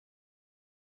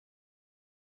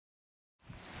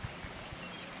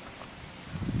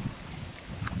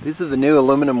These are the new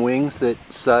aluminum wings that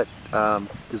Sut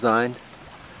designed.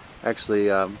 Actually,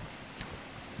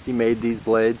 he made these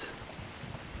blades,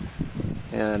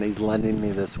 and he's lending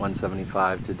me this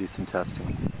 175 to do some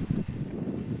testing.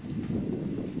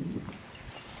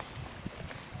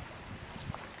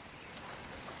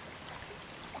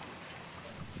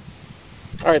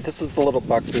 Alright, this is the little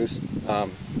buck boost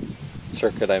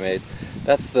circuit I made.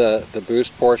 That's the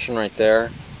boost portion right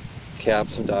there.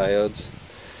 Caps and diodes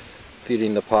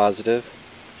feeding the positive.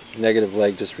 Negative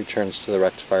leg just returns to the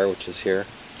rectifier, which is here.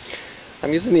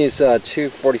 I'm using these two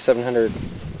 4700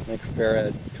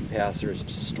 microfarad capacitors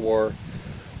to store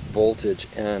voltage,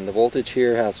 and the voltage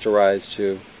here has to rise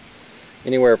to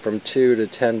anywhere from 2 to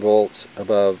 10 volts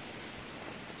above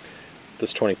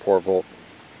this 24 volt.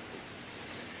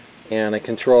 And I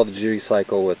control the duty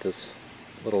cycle with this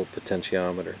little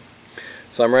potentiometer.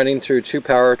 So I'm running through two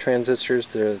power transistors.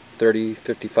 They're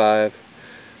 3055.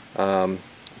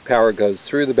 Power goes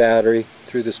through the battery,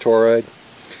 through this toroid,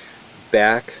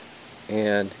 back,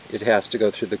 and it has to go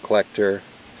through the collector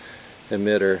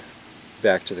emitter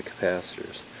back to the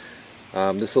capacitors.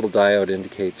 This little diode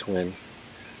indicates when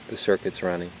the circuit's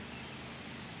running.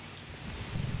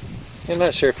 I'm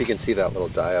not sure if you can see that little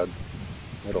diode.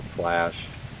 It'll flash.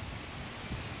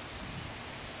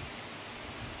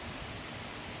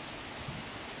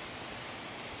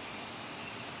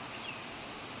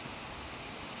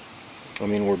 I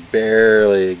mean, we're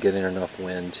barely getting enough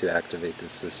wind to activate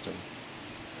this system.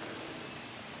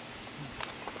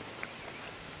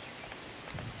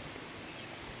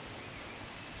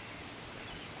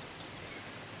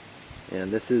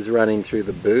 And this is running through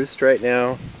the boost right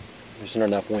now. There's not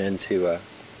enough wind to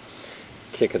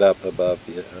kick it up above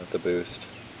the boost.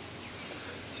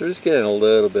 So we're just getting a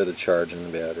little bit of charge in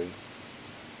the battery.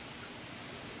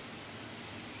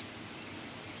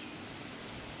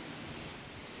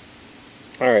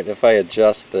 Alright, if I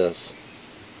adjust this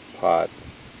pot,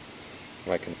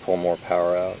 I can pull more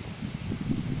power out.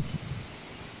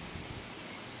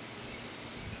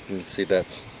 You can see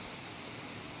that's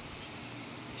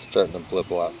starting to blip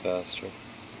a lot faster.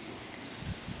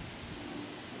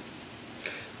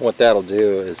 What that'll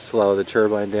do is slow the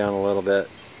turbine down a little bit,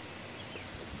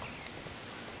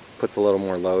 puts a little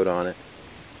more load on it.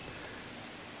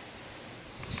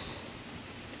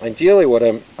 Ideally, what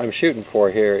I'm shooting for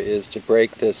here is to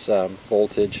break this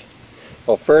voltage.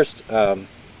 Well, first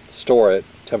store it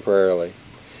temporarily,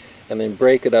 and then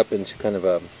break it up into kind of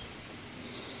a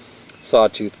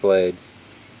sawtooth blade.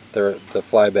 The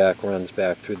flyback runs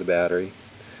back through the battery,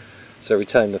 so every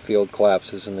time the field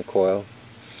collapses in the coil,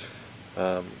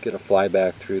 get a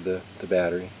flyback through the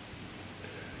battery.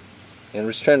 And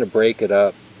we're just trying to break it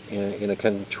up in a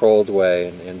controlled way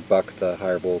and buck the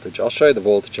higher voltage. I'll show you the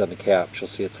voltage on the cap. You'll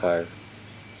see it's higher.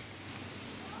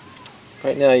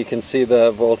 Right now you can see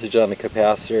the voltage on the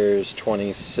capacitor is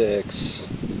 26,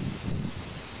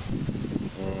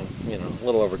 you know, a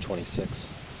little over 26.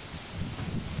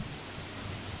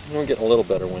 We're getting a little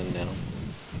better wind now.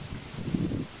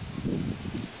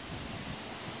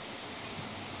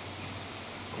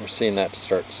 We're seeing that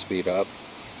start to speed up.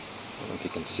 I don't know if you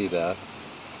can see that.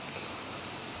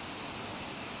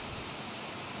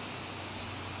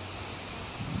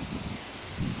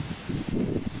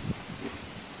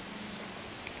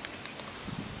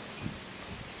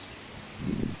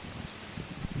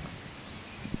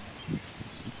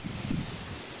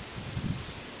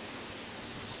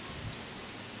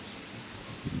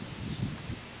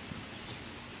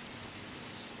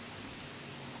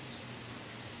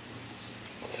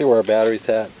 See where our battery's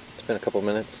at. It's been a couple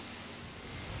minutes.